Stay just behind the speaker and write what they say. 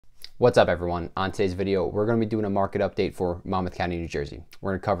What's up, everyone? On today's video, we're going to be doing a market update for Monmouth County, New Jersey.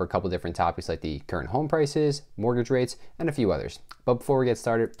 We're going to cover a couple different topics like the current home prices, mortgage rates, and a few others. But before we get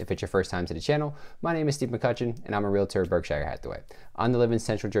started, if it's your first time to the channel, my name is Steve McCutcheon, and I'm a realtor at Berkshire Hathaway. On the Live in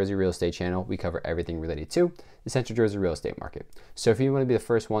Central Jersey Real Estate channel, we cover everything related to the Central Jersey real estate market. So if you want to be the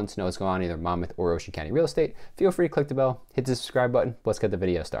first one to know what's going on in either Monmouth or Ocean County real estate, feel free to click the bell, hit the subscribe button. Let's get the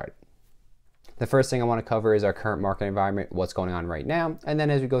video started. The first thing I want to cover is our current market environment, what's going on right now. And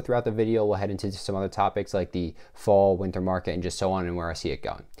then as we go throughout the video, we'll head into some other topics like the fall, winter market, and just so on and where I see it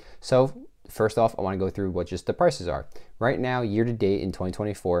going. So first off, I want to go through what just the prices are. Right now, year to date in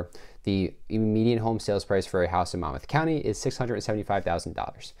 2024, the median home sales price for a house in Monmouth County is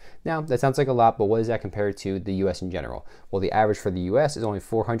 $675,000. Now, that sounds like a lot, but what does that compare to the US in general? Well, the average for the US is only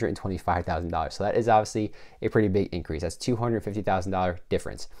 $425,000. So that is obviously a pretty big increase. That's $250,000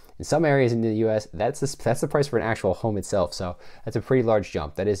 difference. In some areas in the US, that's the price for an actual home itself. So that's a pretty large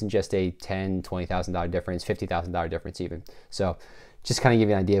jump. That isn't just a $10,000, $20,000 difference, $50,000 difference even. So just kind of give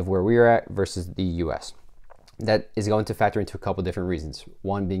you an idea of where we're at versus the US. That is going to factor into a couple different reasons.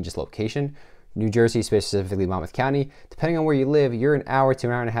 One being just location. New Jersey, specifically Monmouth County, depending on where you live, you're an hour to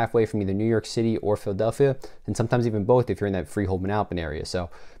an hour and a half away from either New York City or Philadelphia, and sometimes even both if you're in that Freehold Manalapan area.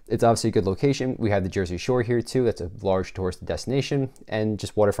 So it's obviously a good location. We have the Jersey Shore here too. That's a large tourist destination and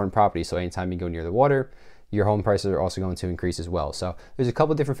just waterfront property. So anytime you go near the water, your home prices are also going to increase as well. So there's a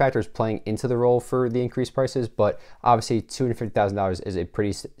couple different factors playing into the role for the increased prices, but obviously $250,000 is a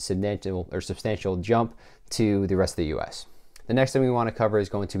pretty substantial jump to the rest of the US. The next thing we want to cover is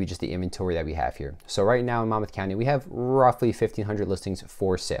going to be just the inventory that we have here. So right now in Monmouth County, we have roughly 1,500 listings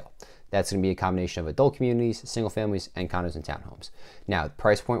for sale. That's going to be a combination of adult communities, single families, and condos and townhomes. Now,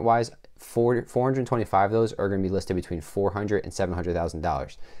 price point wise, 425 of those are going to be listed between $400,000 and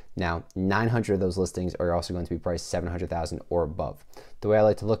 $700,000. Now, 900 of those listings are also going to be priced $700,000 or above. The way I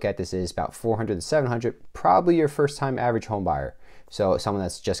like to look at this is about 400 to 700, probably your first time average home buyer. So someone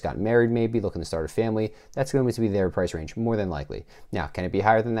that's just got married, maybe looking to start a family, that's going to be their price range, more than likely. Now, can it be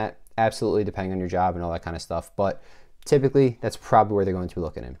higher than that? Absolutely, depending on your job and all that kind of stuff. But typically, that's probably where they're going to be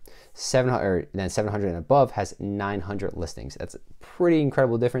looking in. 700 and above has 900 listings. That's a pretty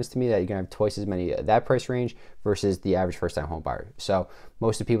incredible difference to me that you're going to have twice as many at that price range versus the average first-time home buyer. So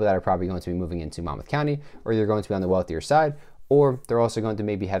most of the people that are probably going to be moving into Monmouth County, or they're going to be on the wealthier side, or they're also going to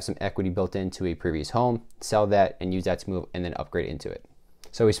maybe have some equity built into a previous home, sell that and use that to move and then upgrade into it.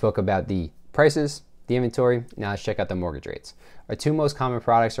 So we spoke about the prices, the inventory. Now let's check out the mortgage rates. Our two most common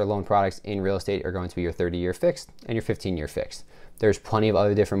products or loan products in real estate are going to be your 30-year fixed and your 15-year fixed. There's plenty of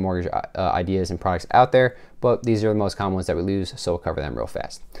other different mortgage ideas and products out there, but these are the most common ones that we use, so we'll cover them real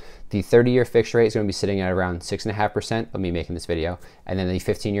fast. The 30-year fixed rate is going to be sitting at around 6.5% of me making this video, and then the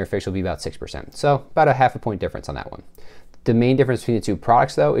 15-year fixed will be about 6%. So about a half a point difference on that one. The main difference between the two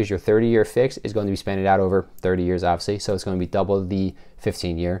products, though, is your 30-year fixed is going to be spanned out over 30 years, obviously, so it's going to be double the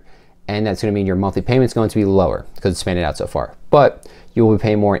 15-year, and that's going to mean your monthly payment is going to be lower because it's spanned out so far, but you will be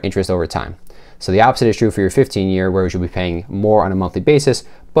paying more interest over time. So the opposite is true for your 15-year, whereas you'll be paying more on a monthly basis,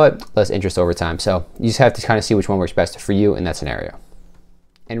 but less interest over time. So you just have to kind of see which one works best for you in that scenario.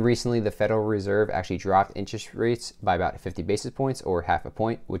 And recently, the Federal Reserve actually dropped interest rates by about 50 basis points or half a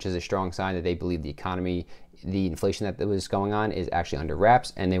point, which is a strong sign that they believe the economy, the inflation that was going on is actually under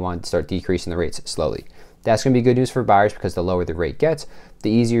wraps, and they want to start decreasing the rates slowly. That's going to be good news for buyers because the lower the rate gets,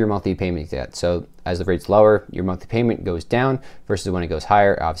 the easier your monthly payment gets. So as the rate's lower, your monthly payment goes down versus when it goes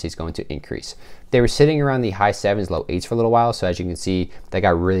higher, obviously it's going to increase. They were sitting around the high 7s, low 8s for a little while. So as you can see, that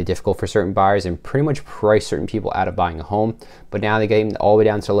got really difficult for certain buyers and pretty much priced certain people out of buying a home. But now they're getting all the way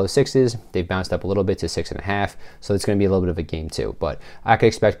down to low 6s. They've bounced up a little bit to 6.5. So it's going to be a little bit of a game too. But I could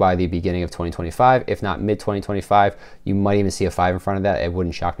expect by the beginning of 2025, if not mid 2025, you might even see a 5 in front of that. It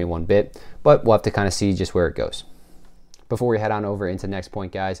wouldn't shock me one bit, but we'll have to kind of see just where it goes. Before we head on over into the next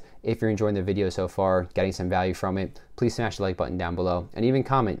point, guys, if you're enjoying the video so far, getting some value from it, please smash the like button down below and even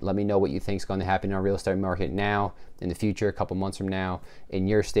comment. Let me know what you think is going to happen in our real estate market now, in the future, a couple months from now, in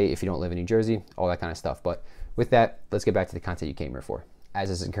your state if you don't live in New Jersey, all that kind of stuff. But with that, let's get back to the content you came here for. As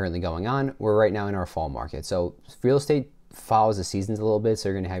this is currently going on, we're right now in our fall market. So real estate follows the seasons a little bit, so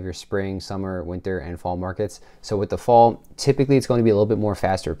you're going to have your spring, summer, winter, and fall markets. So with the fall, typically it's going to be a little bit more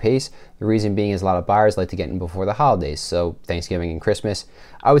faster pace. The reason being is a lot of buyers like to get in before the holidays, so Thanksgiving and Christmas.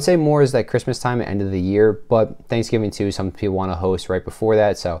 I would say more is like Christmas time at end of the year, but Thanksgiving too, some people want to host right before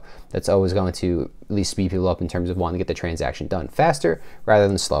that, so that's always going to at least speed people up in terms of wanting to get the transaction done faster rather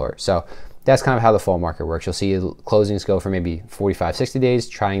than slower. So that's kind of how the fall market works. You'll see closings go for maybe 45, 60 days,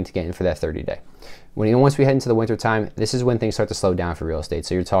 trying to get in for that 30-day. Once we head into the winter time, this is when things start to slow down for real estate.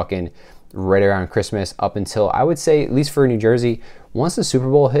 So you're talking right around Christmas up until, I would say, at least for New Jersey, once the Super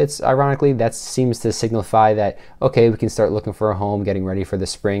Bowl hits, ironically, that seems to signify that, okay, we can start looking for a home, getting ready for the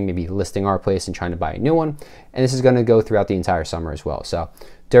spring, maybe listing our place and trying to buy a new one. And this is going to go throughout the entire summer as well. So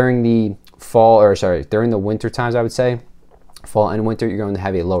during the during the winter times, I would say, fall and winter, you're going to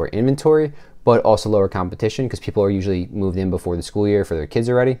have a lower inventory, but also lower competition because people are usually moved in before the school year for their kids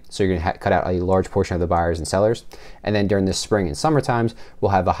already. So you're going to cut out a large portion of the buyers and sellers. And then during the spring and summer times,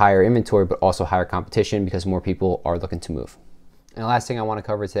 we'll have a higher inventory, but also higher competition because more people are looking to move. And the last thing I want to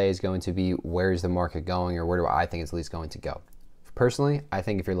cover today is going to be, where is the market going, or where do I think it's at least going to go? Personally, I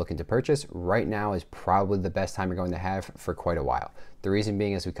think if you're looking to purchase, right now is probably the best time you're going to have for quite a while. The reason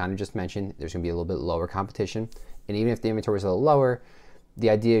being, as we kind of just mentioned, there's going to be a little bit lower competition. And even if the inventory is a little lower, the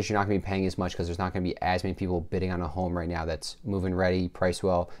idea is you're not going to be paying as much because there's not going to be as many people bidding on a home right now that's move-in ready, priced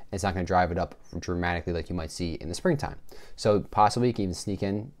well, and it's not going to drive it up dramatically like you might see in the springtime. So possibly you can even sneak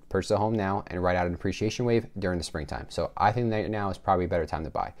in, purchase a home now, and ride out an appreciation wave during the springtime. So I think that now is probably a better time to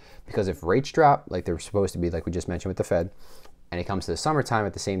buy, because if rates drop like they're supposed to be, like we just mentioned with the Fed, and it comes to the summertime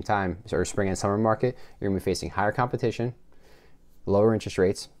at the same time, or spring and summer market, you're going to be facing higher competition, lower interest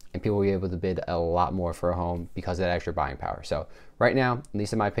rates, and people will be able to bid a lot more for a home because of that extra buying power. So right now, at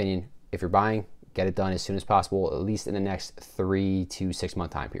least in my opinion, if you're buying, get it done as soon as possible, at least in the next 3 to 6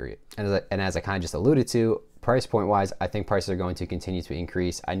 month time period. And as I kind of just alluded to, price point wise, I think prices are going to continue to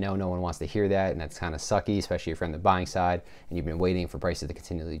increase. I know no one wants to hear that, and that's kind of sucky, especially if you're on the buying side and you've been waiting for prices to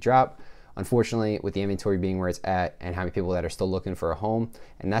continually drop. Unfortunately, with the inventory being where it's at and how many people that are still looking for a home,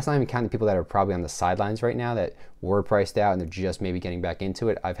 and that's not even counting people that are probably on the sidelines right now that were priced out and they're just maybe getting back into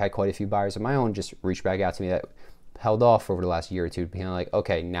it. I've had quite a few buyers of my own just reach back out to me that held off over the last year or two, being like,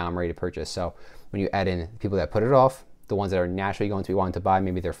 okay, now I'm ready to purchase. So when you add in people that put it off, the ones that are naturally going to be wanting to buy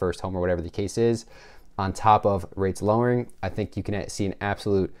maybe their first home or whatever the case is, on top of rates lowering, I think you can see an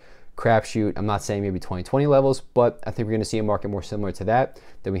absolute crapshoot. I'm not saying maybe 2020 levels, but I think we're going to see a market more similar to that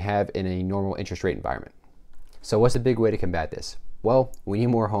than we have in a normal interest rate environment. So what's the big way to combat this? Well, we need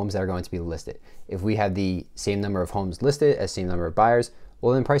more homes that are going to be listed. If we have the same number of homes listed as same number of buyers,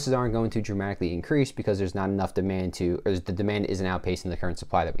 well, then prices aren't going to dramatically increase because there's not enough demand or the demand isn't outpacing the current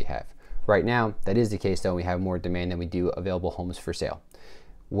supply that we have. Right now, that is the case though. We have more demand than we do available homes for sale.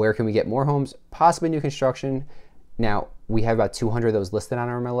 Where can we get more homes? Possibly new construction. Now, we have about 200 of those listed on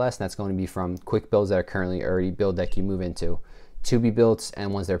our MLS, and that's going to be from quick builds that are currently already built that you move into, to be built,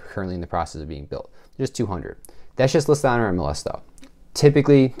 and ones that are currently in the process of being built. Just 200. That's just listed on our MLS though.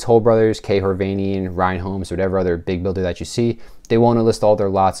 Typically, Toll Brothers, K. Horvanian, Ryan Homes, whatever other big builder that you see, they won't list all their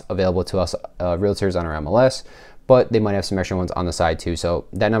lots available to us realtors on our MLS, but they might have some extra ones on the side too. So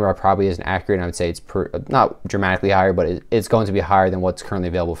that number probably isn't accurate, and I would say it's not dramatically higher, but it's going to be higher than what's currently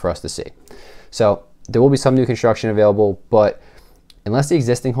available for us to see. So there will be some new construction available, but unless the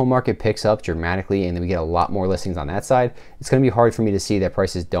existing home market picks up dramatically and then we get a lot more listings on that side, it's going to be hard for me to see that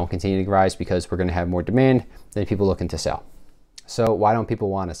prices don't continue to rise because we're going to have more demand than people looking to sell. So why don't people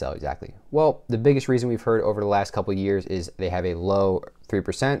want to sell exactly? Well, the biggest reason we've heard over the last couple of years is they have a low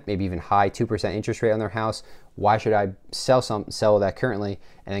 3%, maybe even high 2% interest rate on their house. Why should I sell that currently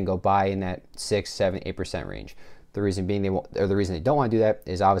and then go buy in that 6, 7, 8% range? The reason being the reason they don't want to do that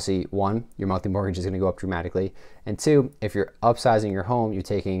is obviously, one, your monthly mortgage is going to go up dramatically, and two, if you're upsizing your home,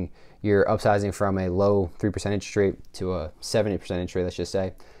 you're upsizing from a low 3% interest rate to a 7, 8% interest rate, let's just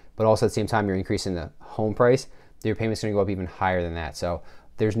say, but also at the same time you're increasing the home price, your payment's going to go up even higher than that. So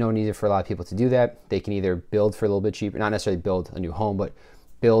there's no need for a lot of people to do that. They can either build for a little bit cheaper, not necessarily build a new home, but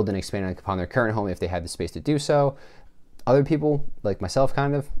build and expand upon their current home if they have the space to do so. Other people, like myself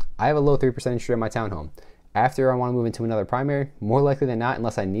I have a low 3% interest rate on my townhome. After I want to move into another primary, more likely than not,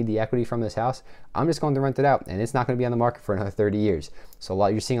 unless I need the equity from this house, I'm just going to rent it out, and it's not going to be on the market for another 30 years. So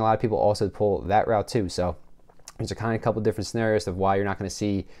you're seeing a lot of people also pull that route too. So there's a couple different scenarios of why you're not going to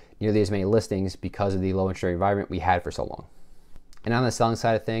see nearly as many listings because of the low interest rate environment we had for so long. And on the selling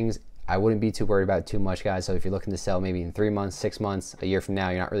side of things, I wouldn't be too worried about it too much, guys. So if you're looking to sell maybe in 3 months, 6 months, a year from now,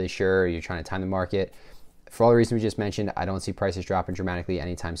 you're not really sure, you're trying to time the market, for all the reasons we just mentioned, I don't see prices dropping dramatically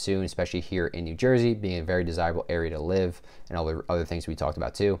anytime soon, especially here in New Jersey, being a very desirable area to live, and all the other things we talked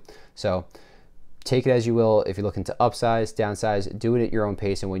about too. So take it as you will. If you're looking to upsize, downsize, do it at your own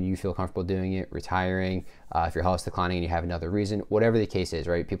pace and when you feel comfortable doing it, retiring, if your health's declining and you have another reason, whatever the case is,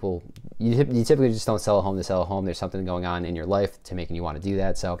 right? You typically just don't sell a home to sell a home. There's something going on in your life to making you want to do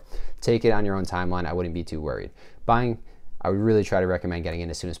that. So take it on your own timeline. I wouldn't be too worried. Buying, I would really try to recommend getting in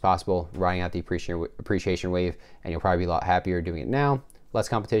as soon as possible, riding out the appreciation wave, and you'll probably be a lot happier doing it now. Less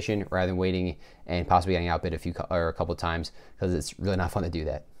competition rather than waiting and possibly getting outbid a couple of times, because it's really not fun to do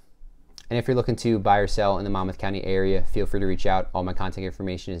that. And if you're looking to buy or sell in the Monmouth County area, feel free to reach out. All my contact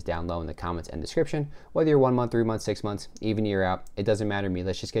information is down low in the comments and description. Whether you're 1 month, 3 months, 6 months, even a year out, it doesn't matter to me.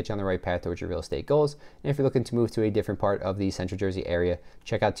 Let's just get you on the right path towards your real estate goals. And if you're looking to move to a different part of the Central Jersey area,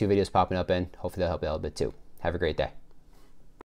 check out 2 videos popping up, and hopefully they'll help you out a bit too. Have a great day.